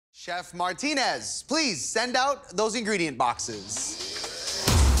Chef Martinez, please send out those ingredient boxes.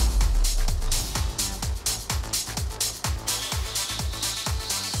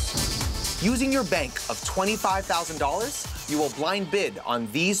 Using your bank of $25,000, you will blind bid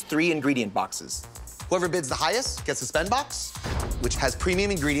on these 3 ingredient boxes. Whoever bids the highest gets a spend box, which has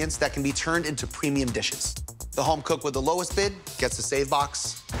premium ingredients that can be turned into premium dishes. The home cook with the lowest bid gets a save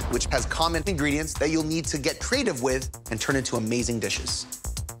box, which has common ingredients that you'll need to get creative with and turn into amazing dishes.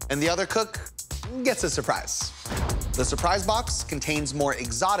 And the other cook gets a surprise. The surprise box contains more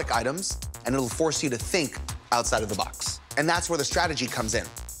exotic items, and it'll force you to think outside of the box. And that's where the strategy comes in.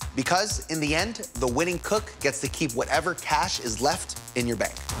 Because in the end, the winning cook gets to keep whatever cash is left in your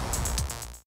bank.